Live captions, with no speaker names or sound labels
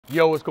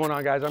Yo, what's going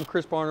on, guys? I'm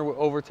Chris Barner with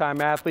Overtime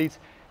Athletes,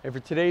 and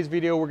for today's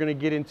video, we're gonna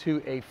get into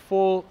a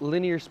full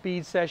linear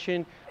speed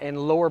session and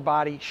lower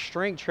body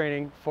strength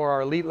training for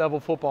our elite level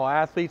football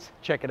athletes.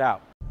 Check it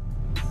out.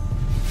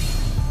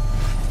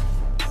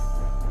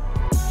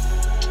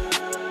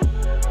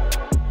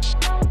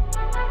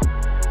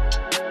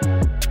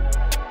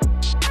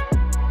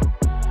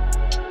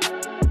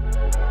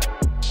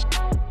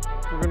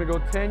 We're gonna go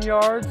 10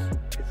 yards.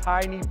 It's high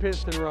knee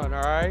piston run,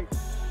 all right?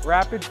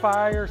 Rapid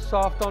fire,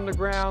 soft on the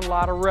ground, a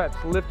lot of reps.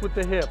 Lift with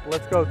the hip.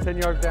 Let's go, 10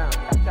 yards down.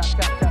 Tap, tap,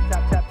 tap, tap,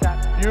 tap, tap,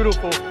 tap.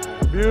 Beautiful,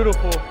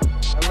 beautiful.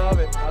 I love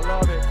it, I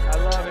love it, I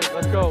love it.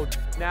 Let's go.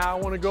 Now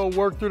I wanna go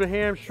work through the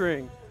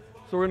hamstring.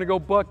 So we're gonna go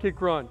butt kick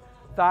run.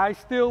 Thigh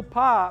still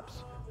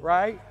pops,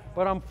 right?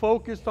 But I'm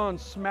focused on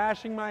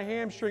smashing my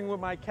hamstring with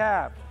my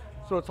calf.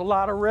 So it's a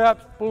lot of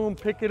reps, boom,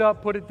 pick it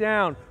up, put it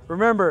down.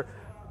 Remember,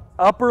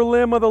 upper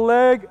limb of the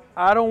leg,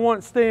 I don't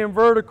want staying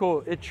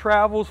vertical. It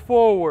travels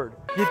forward.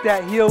 Get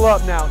that heel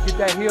up now. Get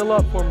that heel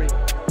up for me.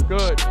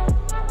 Good,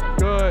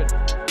 good,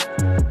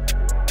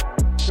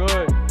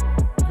 good,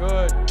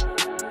 good.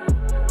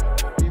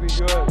 DB,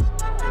 good.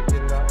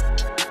 Get it up.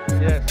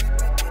 Yes,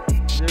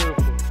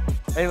 beautiful.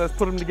 Hey, let's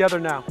put them together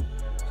now.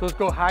 So let's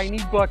go high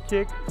knee butt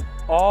kick.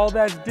 All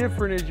that's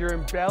different is you're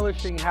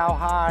embellishing how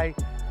high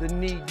the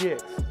knee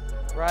gets,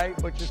 right?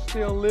 But you're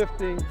still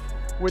lifting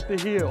with the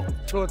heel.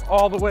 So it's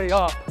all the way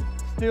up.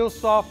 Still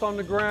soft on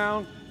the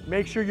ground.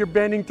 Make sure you're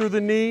bending through the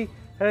knee.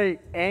 Hey,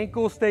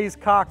 ankle stays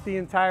cocked the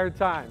entire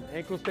time.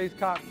 Ankle stays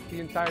cocked the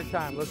entire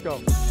time. Let's go.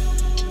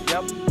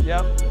 Yep,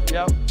 yep,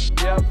 yep,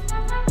 yep.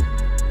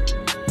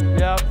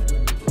 Yep.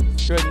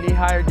 Good, knee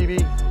higher, DB.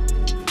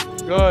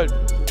 Good.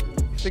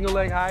 Single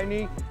leg high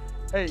knee.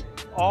 Hey,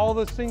 all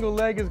the single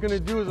leg is gonna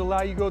do is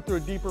allow you to go through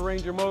a deeper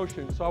range of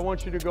motion. So I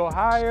want you to go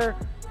higher,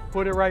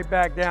 put it right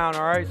back down,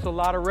 all right? So a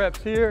lot of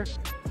reps here.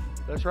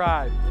 Let's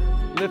ride.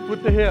 Lift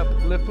with the hip,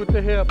 lift with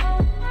the hip.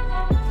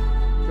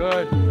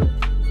 Good.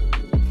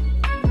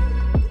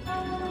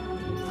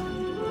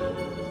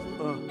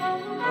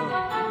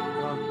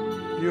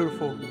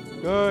 Beautiful.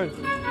 Good.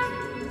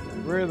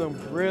 Rhythm,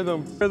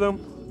 rhythm, rhythm.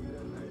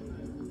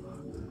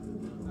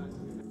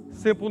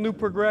 Simple new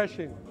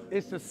progression.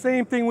 It's the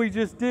same thing we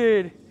just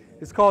did.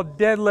 It's called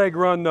dead leg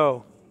run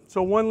though.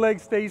 So one leg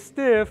stays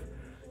stiff.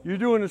 You're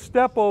doing a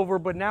step over,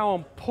 but now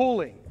I'm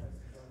pulling.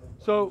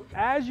 So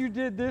as you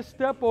did this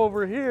step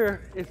over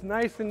here, it's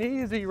nice and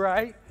easy,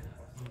 right?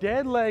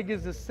 Dead leg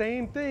is the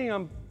same thing.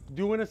 I'm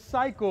doing a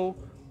cycle,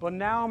 but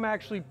now I'm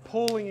actually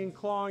pulling and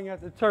clawing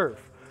at the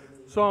turf.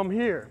 So I'm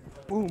here,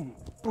 boom,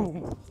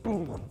 boom,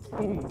 boom,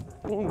 boom,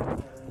 boom.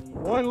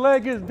 One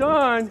leg is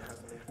done,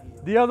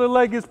 the other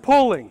leg is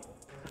pulling.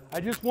 I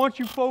just want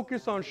you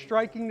focused on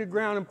striking the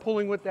ground and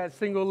pulling with that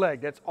single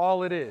leg. That's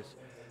all it is.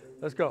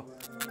 Let's go.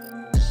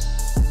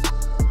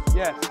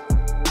 Yes,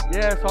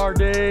 yes, hard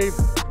Dave.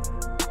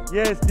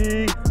 Yes,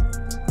 D.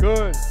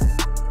 Good,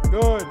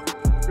 good,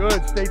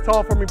 good. Stay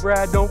tall for me,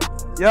 Brad. Don't,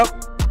 yep.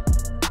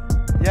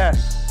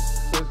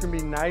 Yes. So it's gonna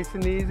be nice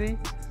and easy.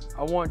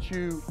 I want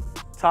you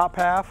top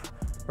half,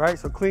 right?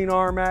 So clean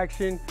arm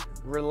action,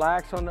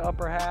 relax on the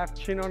upper half,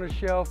 chin on the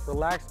shelf,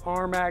 relaxed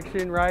arm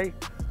action, right?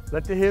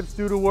 Let the hips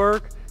do the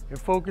work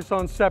and focus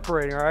on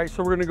separating, all right?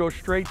 So we're gonna go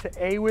straight to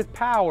A with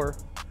power,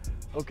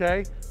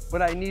 okay?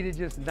 But I need it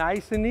just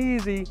nice and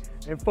easy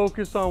and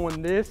focus on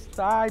when this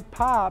thigh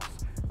pops,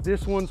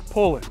 this one's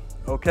pulling,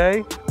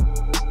 okay?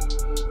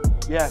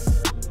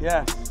 Yes,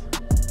 yes,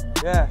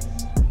 yes,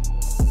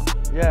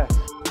 yes,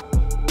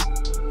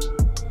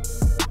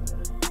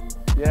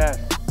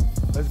 yes.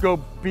 Let's go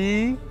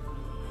B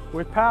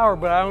with power,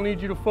 but I don't need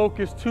you to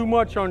focus too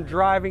much on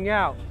driving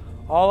out.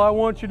 All I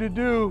want you to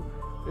do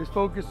is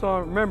focus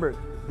on, remember,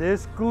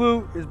 this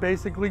glute is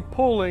basically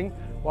pulling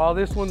while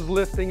this one's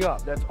lifting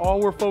up. That's all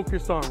we're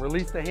focused on.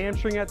 Release the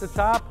hamstring at the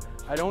top.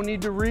 I don't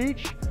need to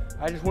reach.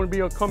 I just want to be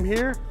able to come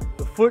here.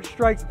 The foot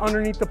strikes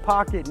underneath the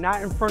pocket,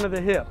 not in front of the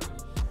hip.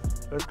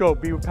 Let's go,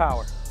 B with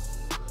power.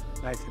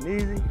 Nice and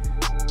easy.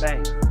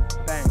 Bang,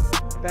 bang,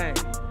 bang.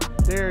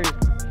 There he is,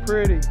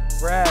 pretty.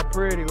 Brad,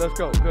 pretty. Let's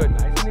go, good,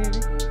 nice and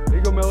easy. There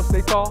you go, Melo,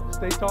 stay tall,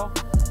 stay tall.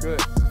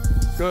 Good,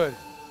 good,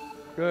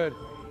 good,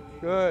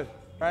 good.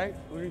 Right,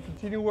 we're gonna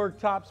continue to work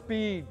top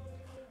speed.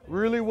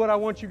 Really what I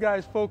want you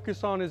guys to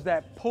focus on is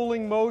that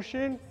pulling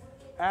motion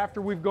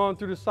after we've gone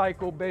through the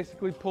cycle,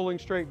 basically pulling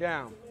straight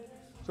down.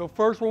 So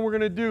first one we're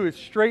gonna do is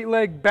straight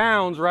leg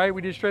bounds, right?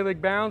 We did straight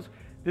leg bounds.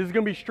 This is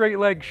gonna be straight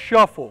leg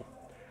shuffle.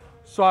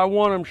 So I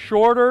want them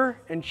shorter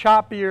and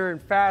choppier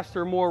and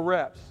faster, more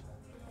reps.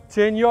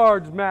 10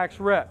 yards max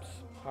reps,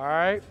 all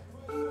right?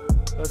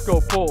 Let's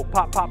go, pull,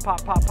 pop, pop,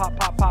 pop, pop, pop,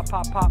 pop, pop,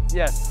 pop, pop.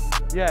 Yes,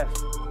 yes,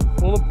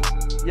 pull them,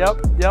 yep,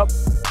 yep.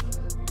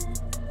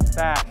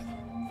 Fast,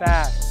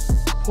 fast.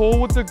 Pull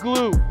with the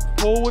glute,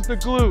 pull with the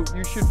glute.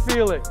 You should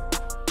feel it.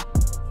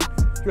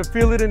 You can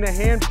feel it in the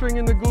hamstring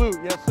and the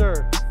glute, yes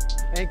sir.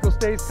 Ankle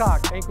stays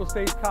cocked, ankle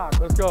stays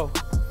cocked, let's go.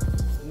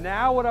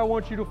 Now what I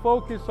want you to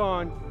focus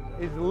on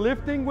is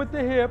lifting with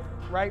the hip,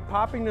 right,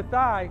 popping the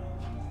thigh.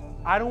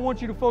 I don't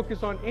want you to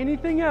focus on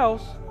anything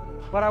else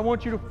but I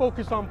want you to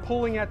focus on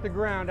pulling at the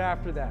ground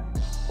after that.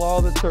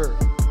 Claw the turf.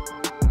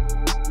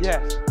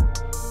 Yes.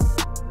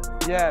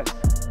 Yes.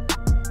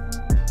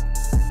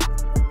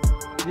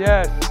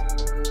 Yes.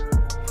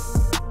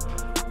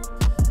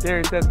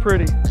 Darius, that's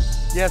pretty.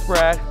 Yes,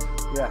 Brad.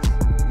 Yes.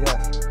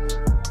 Yes.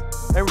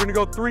 Hey, we're gonna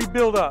go 3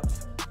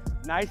 build-ups.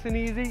 Nice and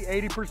easy,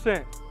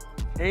 80%.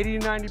 80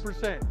 to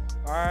 90%.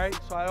 All right,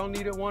 so I don't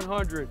need it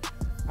 100.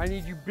 I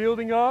need you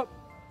building up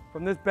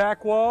from this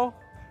back wall,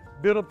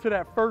 build up to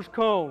that first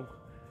cone,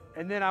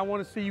 and then I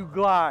wanna see you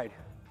glide.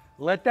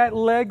 Let that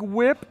leg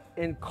whip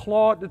and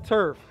claw at the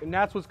turf, and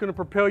that's what's gonna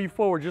propel you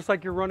forward, just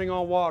like you're running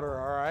on water,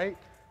 all right?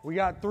 We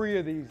got 3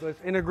 of these.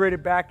 Let's integrate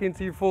it back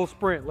into your full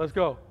sprint. Let's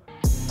go.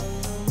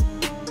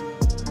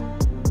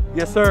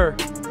 Yes, sir.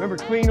 Remember,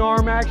 clean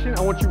arm action.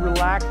 I want you to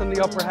relax on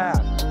the upper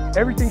half.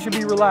 Everything should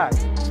be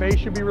relaxed. Face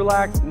should be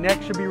relaxed, neck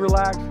should be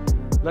relaxed.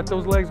 Let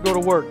those legs go to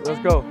work.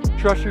 Let's go.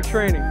 Trust your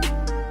training.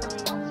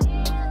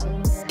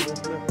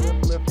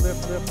 Lift, lift,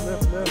 lift, lift,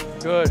 lift,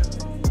 lift. Good.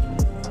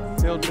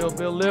 Build, build,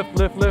 build, lift,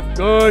 lift, lift.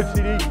 Good,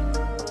 CD.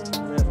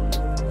 Lift.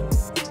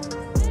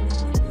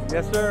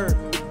 Yes, sir.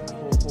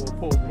 Pull,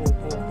 pull, pull,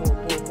 pull, pull, pull,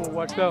 pull, pull.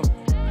 Watch out.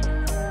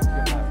 Get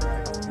that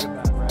right. Get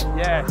that right.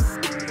 Yes.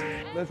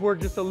 Let's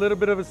work just a little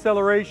bit of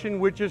acceleration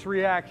with just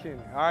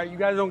reaction. All right, you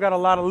guys don't got a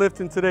lot of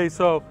lifting today,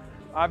 so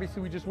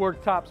obviously we just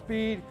worked top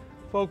speed,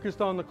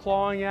 focused on the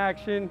clawing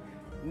action.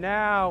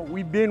 Now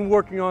we've been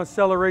working on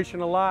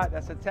acceleration a lot.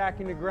 That's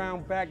attacking the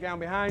ground, back down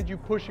behind you,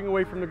 pushing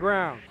away from the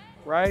ground,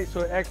 right?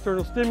 So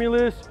external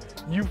stimulus,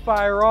 you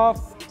fire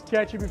off,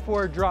 catch it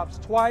before it drops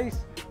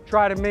twice.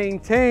 Try to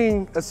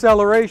maintain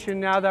acceleration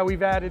now that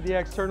we've added the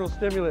external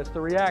stimulus, the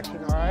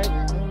reaction, all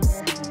right?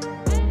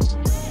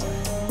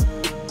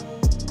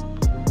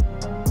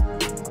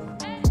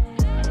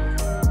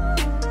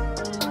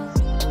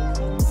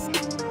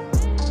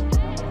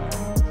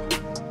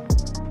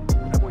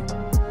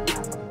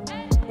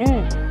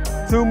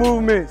 Two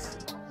movements.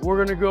 We're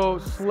gonna go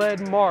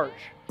sled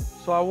march.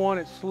 So I want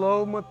it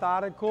slow,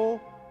 methodical,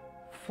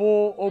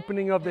 full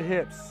opening of the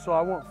hips. So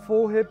I want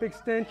full hip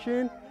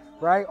extension,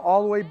 right?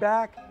 All the way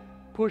back,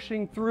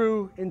 pushing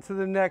through into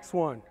the next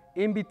one.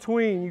 In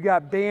between, you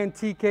got band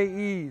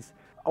TKEs.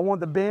 I want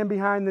the band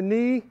behind the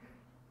knee,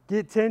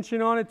 get tension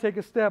on it, take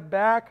a step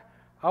back.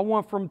 I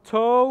want from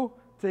toe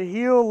to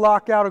heel,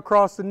 lock out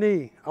across the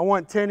knee. I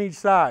want 10 each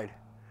side,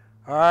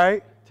 all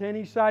right? 10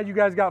 each side, you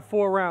guys got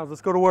 4 rounds.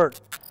 Let's go to work.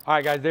 All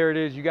right, guys, there it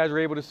is. You guys were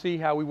able to see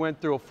how we went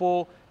through a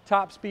full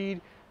top speed,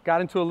 got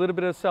into a little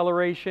bit of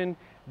acceleration,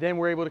 then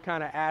we're able to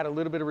kind of add a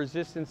little bit of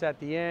resistance at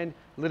the end,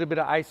 a little bit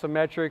of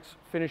isometrics,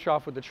 finish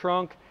off with the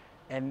trunk,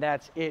 and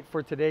that's it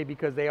for today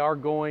because they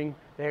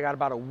got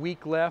about a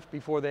week left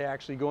before they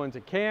actually go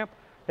into camp.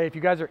 Hey, if you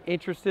guys are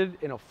interested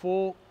in a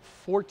full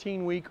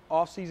 14-week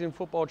off-season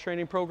football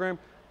training program,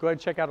 go ahead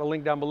and check out the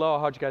link down below.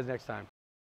 I'll catch you guys next time.